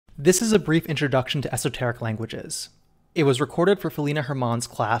This is a brief introduction to esoteric languages. It was recorded for Felina Hermon's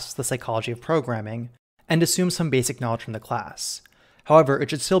class, The Psychology of Programming, and assumes some basic knowledge from the class. However,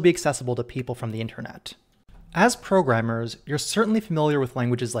 it should still be accessible to people from the internet. As programmers, you're certainly familiar with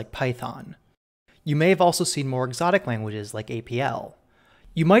languages like Python. You may have also seen more exotic languages like APL.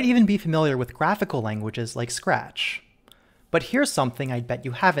 You might even be familiar with graphical languages like Scratch. But here's something I'd bet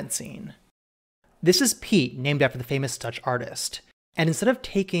you haven't seen. This is Pete, named after the famous Dutch artist. And instead of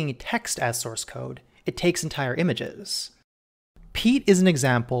taking text as source code, it takes entire images. Pete is an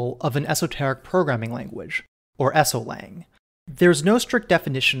example of an esoteric programming language, or esolang. There's no strict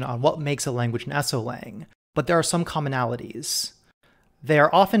definition on what makes a language an esolang, but there are some commonalities. They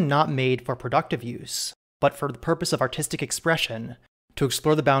are often not made for productive use, but for the purpose of artistic expression, to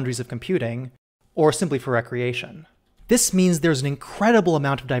explore the boundaries of computing, or simply for recreation. This means there's an incredible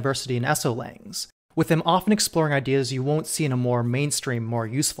amount of diversity in esolangs, with them often exploring ideas you won't see in a more mainstream, more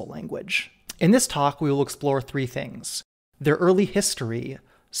useful language. In this talk, we will explore three things: their early history,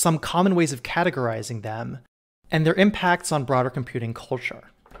 some common ways of categorizing them, and their impacts on broader computing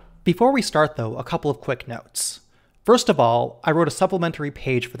culture. Before we start though, a couple of quick notes. First of all, I wrote a supplementary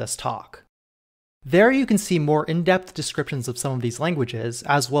page for this talk. There you can see more in-depth descriptions of some of these languages,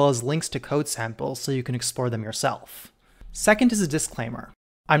 as well as links to code samples so you can explore them yourself. Second is a disclaimer.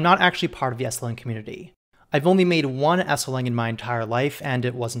 I'm not actually part of the esolang community. I've only made one esolang in my entire life, and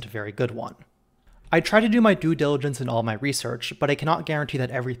it wasn't a very good one. I try to do my due diligence in all my research, but I cannot guarantee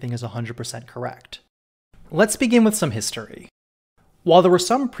that everything is 100% correct. Let's begin with some history. While there were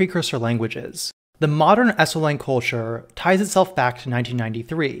some precursor languages, the modern esolang culture ties itself back to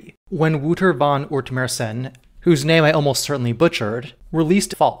 1993, when Wouter van Oortmersen, whose name I almost certainly butchered,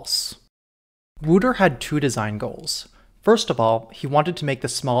 released False. Wouter had two design goals. First of all, he wanted to make the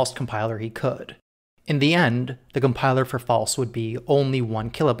smallest compiler he could. In the end, the compiler for False would be only 1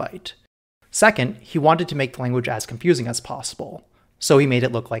 kilobyte. Second, he wanted to make the language as confusing as possible, so he made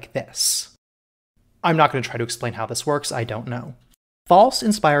it look like this. I'm not going to try to explain how this works, I don't know. False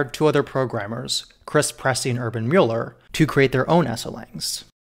inspired two other programmers, Chris Pressey and Urban Mueller, to create their own esolangs.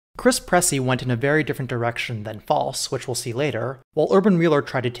 Chris Pressey went in a very different direction than False, which we'll see later, while Urban Mueller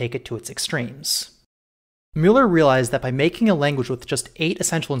tried to take it to its extremes. Mueller realized that by making a language with just 8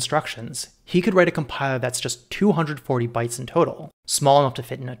 essential instructions, he could write a compiler that's just 240 bytes in total, small enough to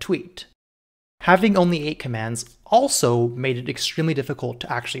fit in a tweet. Having only 8 commands also made it extremely difficult to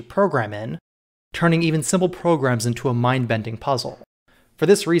actually program in, turning even simple programs into a mind-bending puzzle. For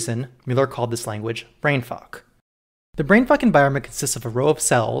this reason, Mueller called this language brainfuck. The brainfuck environment consists of a row of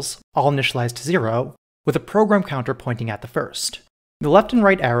cells, all initialized to 0, with a program counter pointing at the first. The left and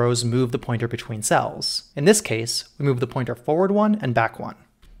right arrows move the pointer between cells. In this case, we move the pointer forward 1 and back 1.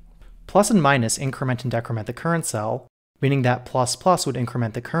 Plus and minus increment and decrement the current cell, meaning that plus plus would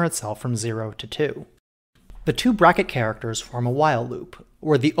increment the current cell from 0 to 2. The two bracket characters form a while loop,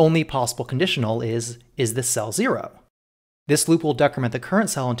 where the only possible conditional is this cell 0? This loop will decrement the current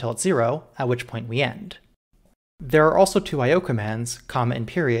cell until it's 0, at which point we end. There are also two IO commands, comma and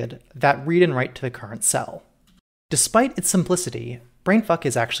period, that read and write to the current cell. Despite its simplicity, brainfuck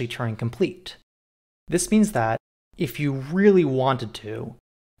is actually Turing complete. This means that, if you really wanted to,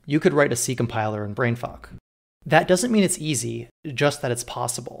 you could write a C compiler in brainfuck. That doesn't mean it's easy, just that it's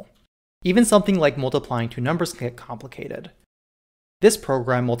possible. Even something like multiplying two numbers can get complicated. This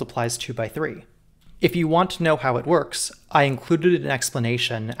program multiplies 2 by 3. If you want to know how it works, I included an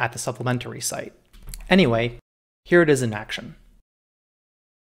explanation at the supplementary site. Anyway, here it is in action.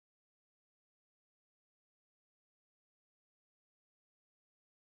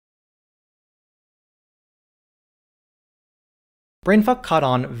 Brainfuck caught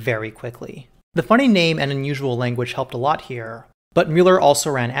on very quickly. The funny name and unusual language helped a lot here, but Mueller also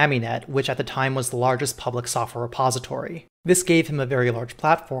ran Aminet, which at the time was the largest public software repository. This gave him a very large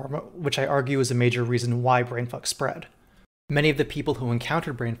platform, which I argue is a major reason why brainfuck spread. Many of the people who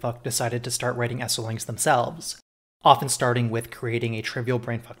encountered brainfuck decided to start writing esolangs themselves, often starting with creating a trivial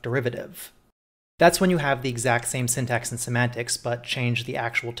brainfuck derivative. That's when you have the exact same syntax and semantics, but change the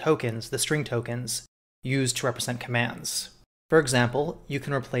actual tokens, the string tokens, used to represent commands. For example, you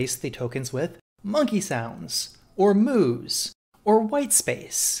can replace the tokens with monkey sounds, or moos, or white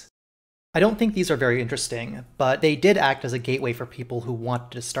space. I don't think these are very interesting, but they did act as a gateway for people who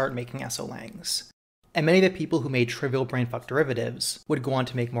wanted to start making esolangs. And many of the people who made trivial brainfuck derivatives would go on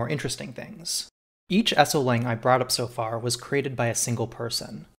to make more interesting things. Each esolang I brought up so far was created by a single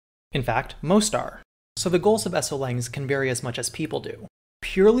person. In fact, most are. So the goals of esolangs can vary as much as people do.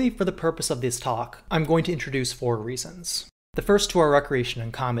 Purely for the purpose of this talk, I'm going to introduce 4 reasons. The first two are recreation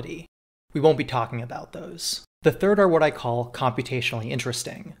and comedy. We won't be talking about those. The third are what I call computationally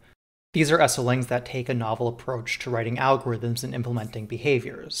interesting. These are esolangs that take a novel approach to writing algorithms and implementing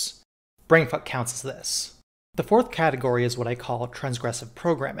behaviors. Brainfuck counts as this. The fourth category is what I call transgressive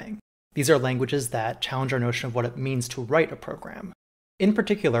programming. These are languages that challenge our notion of what it means to write a program. In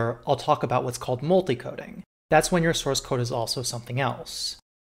particular, I'll talk about what's called multicoding. That's when your source code is also something else.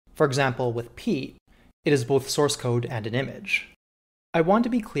 For example, with Pete, it is both source code and an image. I want to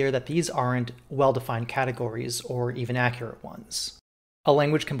be clear that these aren't well-defined categories or even accurate ones. A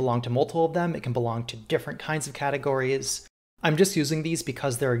language can belong to multiple of them, it can belong to different kinds of categories. I'm just using these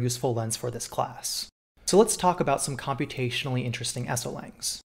because they're a useful lens for this class. So let's talk about some computationally interesting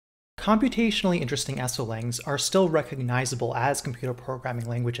esolangs. Computationally interesting esolangs are still recognizable as computer programming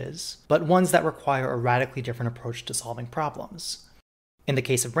languages, but ones that require a radically different approach to solving problems. In the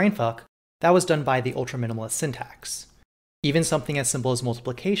case of Brainfuck, that was done by the ultra-minimalist syntax. Even something as simple as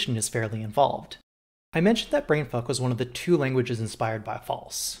multiplication is fairly involved. I mentioned that Brainfuck was one of the two languages inspired by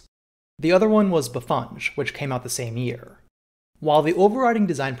False. The other one was Bifunge, which came out the same year. While the overriding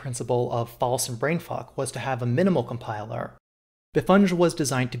design principle of False and Brainfuck was to have a minimal compiler, Bifunge was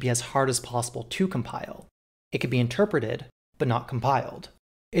designed to be as hard as possible to compile. It could be interpreted, but not compiled.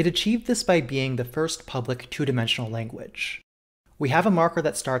 It achieved this by being the first public two-dimensional language. We have a marker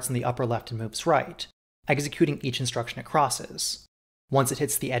that starts in the upper left and moves right, executing each instruction it crosses. Once it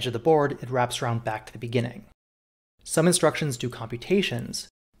hits the edge of the board, it wraps around back to the beginning. Some instructions do computations,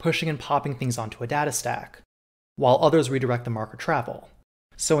 pushing and popping things onto a data stack, while others redirect the marker travel.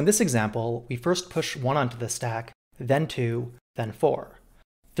 So in this example, we first push 1 onto the stack, then 2, then 4.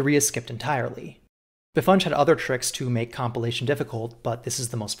 3 is skipped entirely. Bifunge had other tricks to make compilation difficult, but this is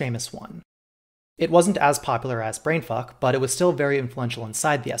the most famous one. It wasn't as popular as Brainfuck, but it was still very influential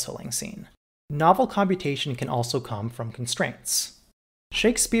inside the esolang scene. Novel computation can also come from constraints.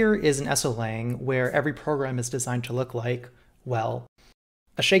 Shakespeare is an esolang where every program is designed to look like, well,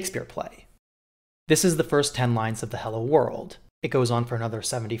 a Shakespeare play. This is the first 10 lines of the Hello World. It goes on for another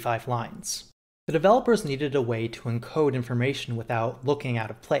 75 lines. The developers needed a way to encode information without looking out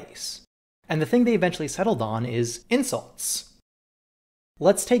of place. And the thing they eventually settled on is insults.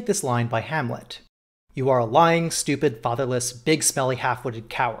 Let's take this line by Hamlet. "You are a lying, stupid, fatherless, big, smelly, half-witted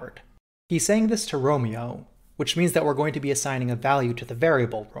coward." He's saying this to Romeo, which means that we're going to be assigning a value to the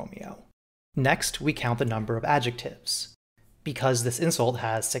variable Romeo. Next, we count the number of adjectives. Because this insult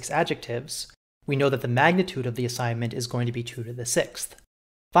has 6 adjectives, we know that the magnitude of the assignment is going to be 2 to the 6th.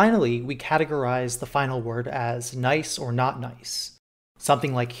 Finally, we categorize the final word as nice or not nice.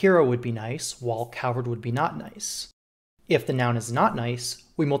 Something like hero would be nice, while coward would be not nice. If the noun is not nice,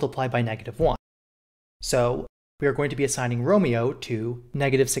 we multiply by -1. So, we are going to be assigning Romeo to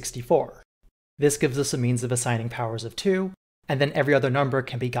 -64. This gives us a means of assigning powers of 2, and then every other number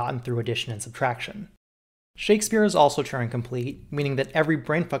can be gotten through addition and subtraction. Shakespeare is also Turing complete, meaning that every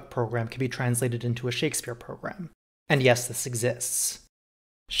Brainfuck program can be translated into a Shakespeare program. And yes, this exists.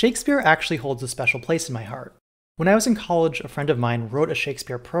 Shakespeare actually holds a special place in my heart. When I was in college, a friend of mine wrote a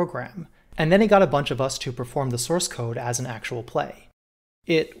Shakespeare program, and then he got a bunch of us to perform the source code as an actual play.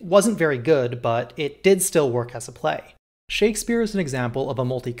 It wasn't very good, but it did still work as a play. Shakespeare is an example of a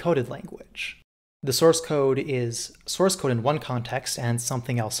multi-coded language. The source code is source code in one context and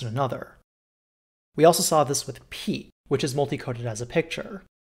something else in another. We also saw this with Pete, which is multi-coded as a picture.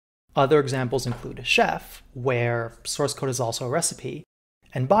 Other examples include Chef, where source code is also a recipe,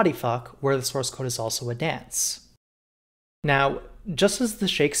 and Bodyfuck, where the source code is also a dance. Now, just as the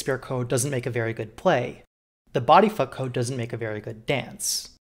Shakespeare code doesn't make a very good play, the Bodyfuck code doesn't make a very good dance.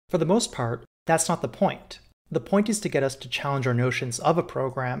 For the most part, that's not the point. The point is to get us to challenge our notions of a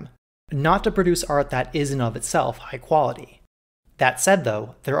program, not to produce art that is in of itself high quality. That said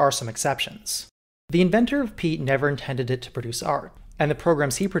though, there are some exceptions. The inventor of Pete never intended it to produce art, and the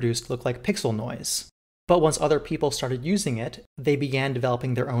programs he produced looked like pixel noise. But once other people started using it, they began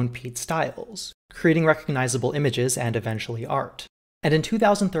developing their own Pete styles, creating recognizable images and eventually art. And in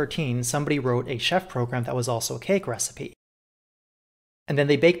 2013, somebody wrote a chef program that was also a cake recipe. And then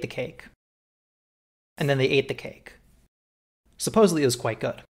they baked the cake. And then they ate the cake. Supposedly it was quite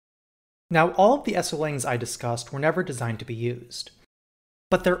good. Now, all of the esolangs I discussed were never designed to be used.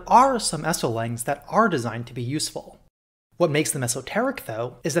 But there are some esolangs that are designed to be useful. What makes them esoteric,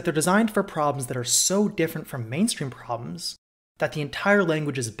 though, is that they're designed for problems that are so different from mainstream problems that the entire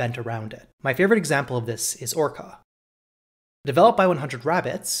language is bent around it. My favorite example of this is Orca. Developed by 100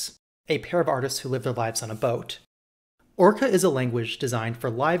 Rabbits, a pair of artists who live their lives on a boat, Orca is a language designed for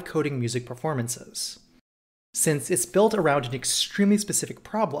live coding music performances. Since it's built around an extremely specific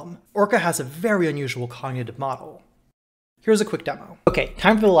problem, Orca has a very unusual cognitive model. Here's a quick demo. Okay,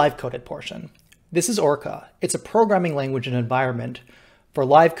 time for the live coded portion. This is Orca. It's a programming language and environment for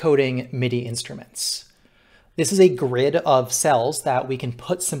live coding MIDI instruments. This is a grid of cells that we can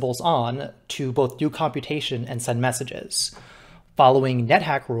put symbols on to both do computation and send messages. Following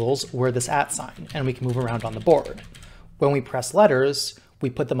NetHack rules, we're this @ sign, and we can move around on the board. When we press letters, we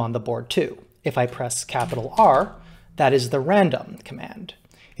put them on the board too. If I press capital R, that is the random command.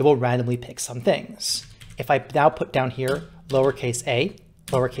 It will randomly pick some things. If I now put down here lowercase a,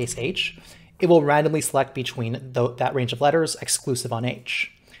 lowercase h, it will randomly select between that range of letters exclusive on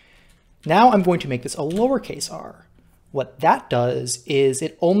h. Now I'm going to make this a lowercase r. What that does is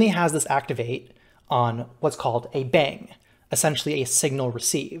it only has this activate on what's called a bang, essentially a signal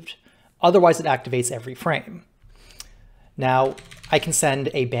received. Otherwise it activates every frame. Now I can send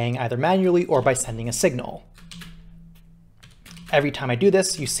a bang either manually or by sending a signal. Every time I do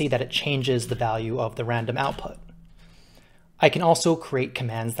this, you see that it changes the value of the random output. I can also create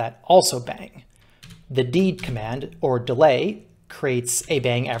commands that also bang. The D command, or delay, creates a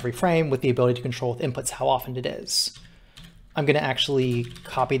bang every frame with the ability to control with inputs how often it is. I'm going to actually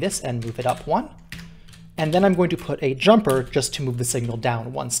copy this and move it up one. And then I'm going to put a jumper just to move the signal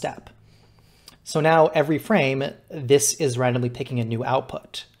down one step. So now every frame, this is randomly picking a new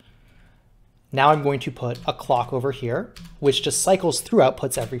output. Now I'm going to put a clock over here, which just cycles through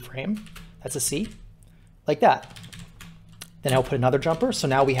outputs every frame. That's a C, like that. Then I'll put another jumper, so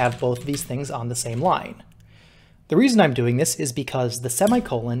now we have both of these things on the same line. The reason I'm doing this is because the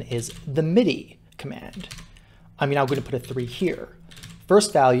semicolon is the MIDI command. I'm now going to put a 3 here.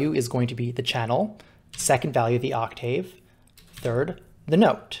 First value is going to be the channel, second value the octave, third the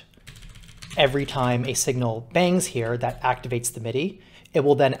note. Every time a signal bangs here that activates the MIDI, it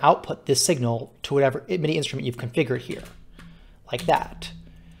will then output this signal to whatever MIDI instrument you've configured here, like that.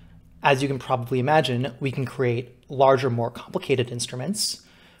 As you can probably imagine, we can create larger, more complicated instruments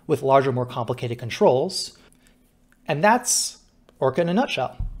with larger, more complicated controls, and that's Orca in a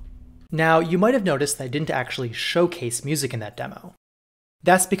nutshell. Now, you might have noticed that I didn't actually showcase music in that demo.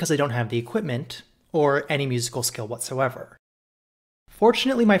 That's because I don't have the equipment or any musical skill whatsoever.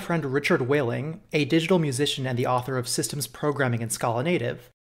 Fortunately, my friend Richard Whaling, a digital musician and the author of Systems Programming in Scala Native,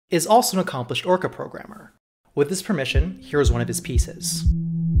 is also an accomplished Orca programmer. With his permission, here's one of his pieces.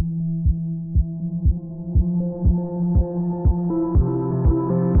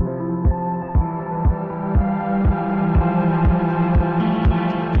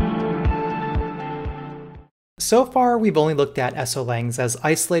 So far, we've only looked at esolangs as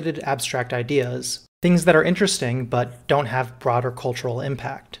isolated abstract ideas, things that are interesting but don't have broader cultural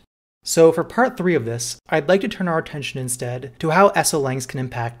impact. So for part 3 of this, I'd like to turn our attention instead to how esolangs can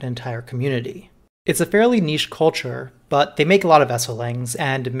impact an entire community. It's a fairly niche culture, but they make a lot of esolangs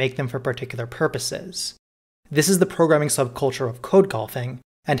and make them for particular purposes. This is the programming subculture of code golfing,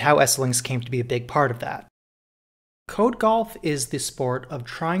 and how esolangs came to be a big part of that. Code golf is the sport of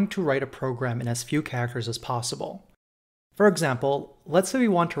trying to write a program in as few characters as possible. For example, let's say we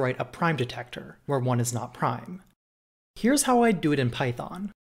want to write a prime detector, where 1 is not prime. Here's how I'd do it in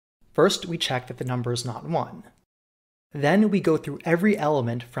Python. First, we check that the number is not 1. Then we go through every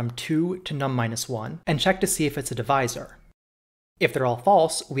element from 2 to num-1 and check to see if it's a divisor. If they're all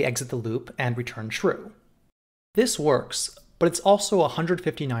false, we exit the loop and return true. This works, but it's also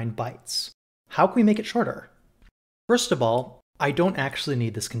 159 bytes. How can we make it shorter? First of all, I don't actually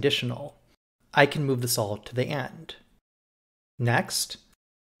need this conditional. I can move this all to the end. Next,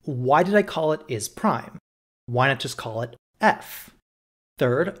 why did I call it is prime? Why not just call it f?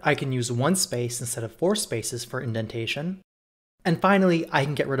 Third, I can use 1 space instead of 4 spaces for indentation. And finally, I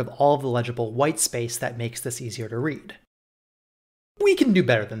can get rid of all of the legible white space that makes this easier to read. We can do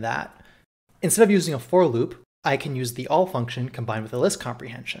better than that. Instead of using a for loop, I can use the all function combined with a list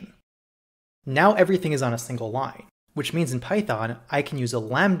comprehension. Now everything is on a single line, which means in Python, I can use a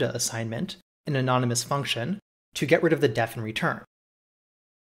lambda assignment, an anonymous function, to get rid of the def and return.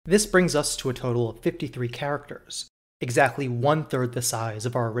 This brings us to a total of 53 characters, exactly 1/3 the size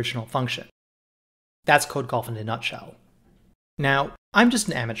of our original function. That's code golf in a nutshell. Now, I'm just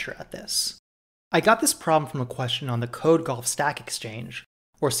an amateur at this. I got this problem from a question on the Code Golf Stack Exchange,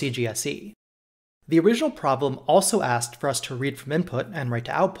 or CGSE. The original problem also asked for us to read from input and write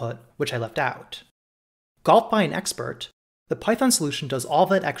to output, which I left out. Golf by an expert, the Python solution does all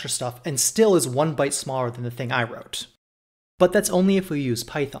that extra stuff and still is 1 byte smaller than the thing I wrote. But that's only if we use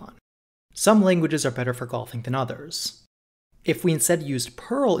Python. Some languages are better for golfing than others. If we instead used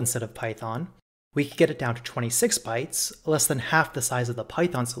Perl instead of Python, we could get it down to 26 bytes, less than half the size of the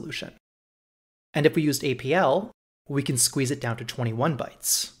Python solution. And if we used APL, we can squeeze it down to 21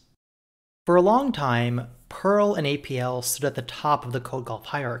 bytes. For a long time, Perl and APL stood at the top of the code golf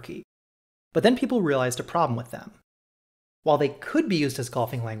hierarchy. But then people realized a problem with them. While they could be used as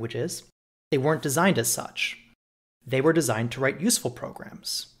golfing languages, they weren't designed as such. They were designed to write useful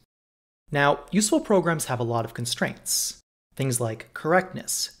programs. Now, useful programs have a lot of constraints. Things like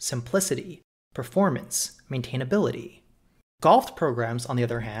correctness, simplicity, performance, maintainability. Golf programs, on the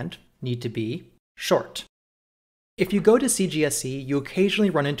other hand, need to be short. If you go to CGSE, you occasionally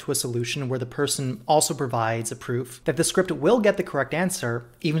run into a solution where the person also provides a proof that the script will get the correct answer,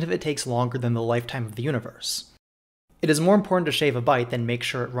 even if it takes longer than the lifetime of the universe. It is more important to shave a byte than make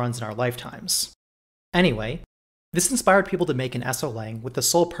sure it runs in our lifetimes. Anyway, this inspired people to make an esolang with the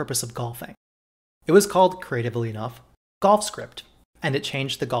sole purpose of golfing. It was called, creatively enough, GolfScript, and it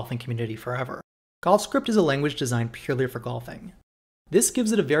changed the golfing community forever. GolfScript is a language designed purely for golfing. This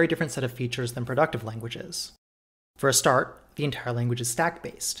gives it a very different set of features than productive languages. For a start, the entire language is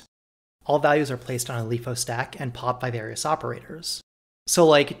stack-based. All values are placed on a LIFO stack and popped by various operators. So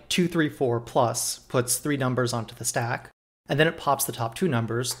like 234 plus puts 3 numbers onto the stack, and then it pops the top 2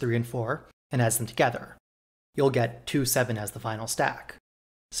 numbers, 3 and 4, and adds them together. You'll get 27 as the final stack.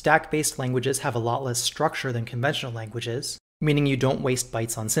 Stack-based languages have a lot less structure than conventional languages, meaning you don't waste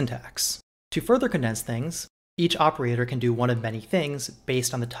bytes on syntax. To further condense things, each operator can do one of many things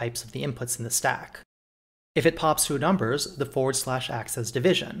based on the types of the inputs in the stack. If it pops 2 numbers, the / acts as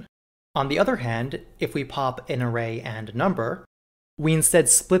division. On the other hand, if we pop an array and a number, we instead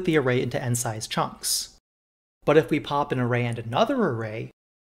split the array into n-size chunks. But if we pop an array and another array,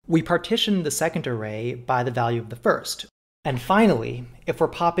 we partition the second array by the value of the first. And finally, if we're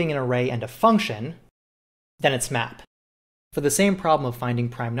popping an array and a function, then it's map. For the same problem of finding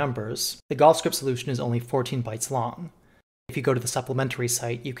prime numbers, the GolfScript solution is only 14 bytes long. If you go to the supplementary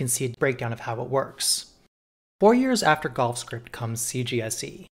site, you can see a breakdown of how it works. 4 years after GolfScript comes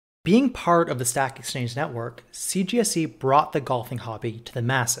CGSE. Being part of the Stack Exchange network, CGSE brought the golfing hobby to the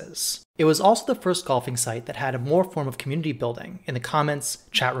masses. It was also the first golfing site that had a more form of community building in the comments,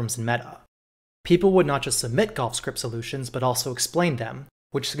 chat rooms, and meta. People would not just submit GolfScript solutions, but also explain them,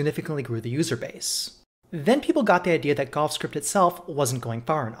 which significantly grew the user base. Then people got the idea that GolfScript itself wasn't going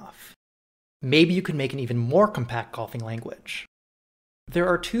far enough. Maybe you could make an even more compact golfing language. There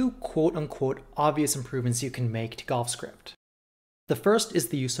are 2 quote-unquote obvious improvements you can make to GolfScript. The first is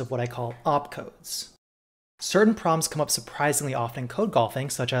the use of what I call opcodes. Certain problems come up surprisingly often in code golfing,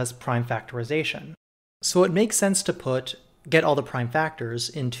 such as prime factorization. So it makes sense to get all the prime factors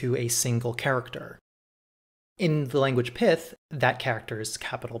into a single character. In the language Pyth, that character is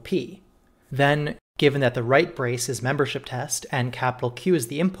capital P. Then, given that the right brace is membership test and capital Q is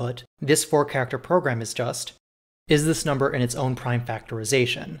the input, this 4-character program is just, is this number in its own prime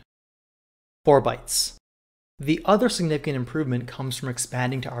factorization? 4 bytes. The other significant improvement comes from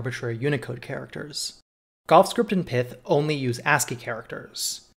expanding to arbitrary Unicode characters. GolfScript and Pyth only use ASCII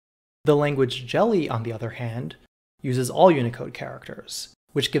characters. The language Jelly, on the other hand, uses all Unicode characters,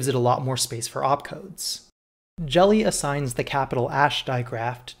 which gives it a lot more space for opcodes. Jelly assigns the capital ASH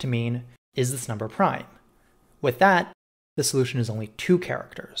digraph to mean, is this number prime? With that, the solution is only 2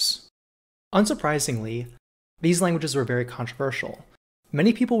 characters. Unsurprisingly, these languages were very controversial.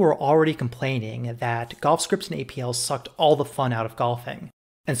 Many people were already complaining that GolfScript and APL sucked all the fun out of golfing,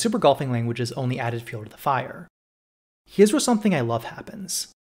 and super golfing languages only added fuel to the fire. Here's where something I love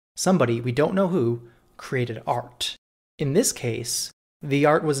happens. Somebody, we don't know who, created art. In this case, the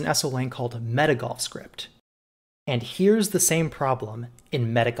art was an esolang called MetaGolfScript. And here's the same problem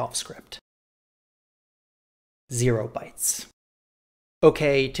in MetaGolfScript. 0 bytes.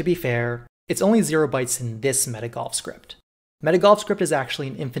 Okay, to be fair, it's only 0 bytes in this MetaGolfScript. MetaGolfScript is actually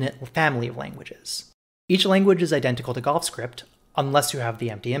an infinite family of languages. Each language is identical to GolfScript, unless you have the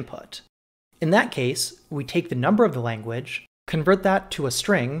empty input. In that case, we take the number of the language, convert that to a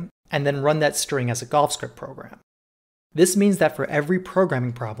string, and then run that string as a GolfScript program. This means that for every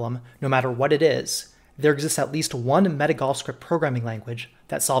programming problem, no matter what it is, there exists at least one MetaGolfScript programming language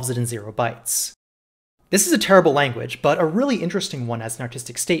that solves it in 0 bytes. This is a terrible language, but a really interesting one as an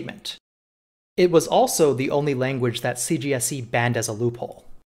artistic statement. It was also the only language that CGSE banned as a loophole.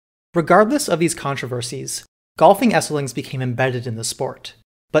 Regardless of these controversies, golfing esolangs became embedded in the sport.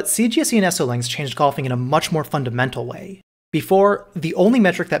 But CGSE and esolangs changed golfing in a much more fundamental way. Before, the only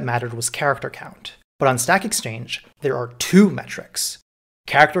metric that mattered was character count. But on Stack Exchange, there are 2 metrics: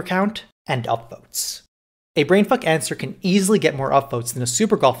 character count and upvotes. A brainfuck answer can easily get more upvotes than a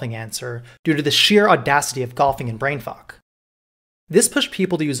super golfing answer due to the sheer audacity of golfing in brainfuck. This pushed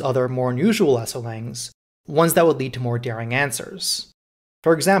people to use other, more unusual esolangs, ones that would lead to more daring answers.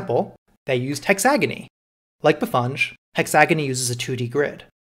 For example, they used hexagony. Like Bufunge, hexagony uses a 2D grid.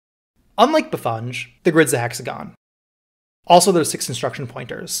 Unlike Bufunge, the grid's a hexagon. Also, there's 6 instruction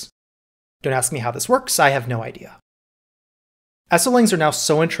pointers. Don't ask me how this works, I have no idea. Esolangs are now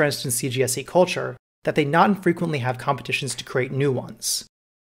so entrenched in CGSE culture that they not infrequently have competitions to create new ones.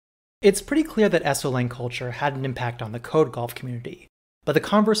 It's pretty clear that Esolang culture had an impact on the code golf community, but the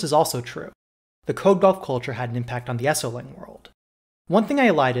converse is also true. The code golf culture had an impact on the Esolang world. One thing I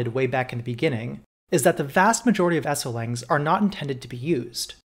highlighted way back in the beginning is that the vast majority of Esolangs are not intended to be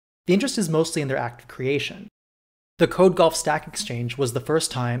used. The interest is mostly in their active creation. The Code Golf Stack Exchange was the first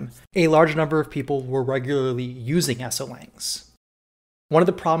time a large number of people were regularly using Esolangs. One of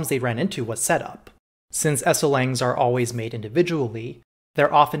the problems they ran into was setup. Since Esolangs are always made individually,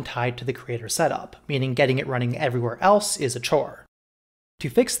 they're often tied to the creator setup, meaning getting it running everywhere else is a chore. To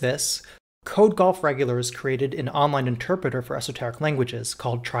fix this, Code Golf regulars created an online interpreter for esoteric languages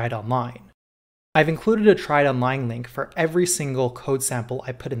called Try It Online. I've included a Try It Online link for every single code sample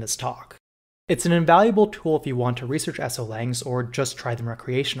I put in this talk. It's an invaluable tool if you want to research esolangs or just try them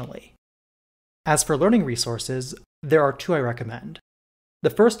recreationally. As for learning resources, there are two I recommend. The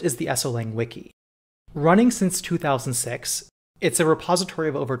first is the Esolang Wiki. Running since 2006, it's a repository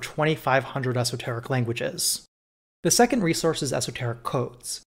of over 2,500 esoteric languages. The second resource is Esoteric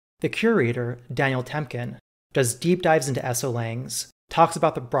Codes. The curator, Daniel Temkin, does deep dives into esolangs, talks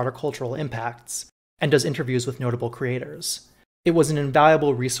about the broader cultural impacts, and does interviews with notable creators. It was an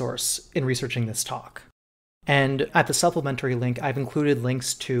invaluable resource in researching this talk. And at the supplementary link, I've included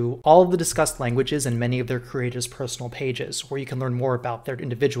links to all of the discussed languages and many of their creators' personal pages, where you can learn more about their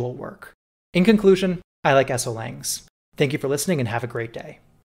individual work. In conclusion, I like esolangs. Thank you for listening and have a great day.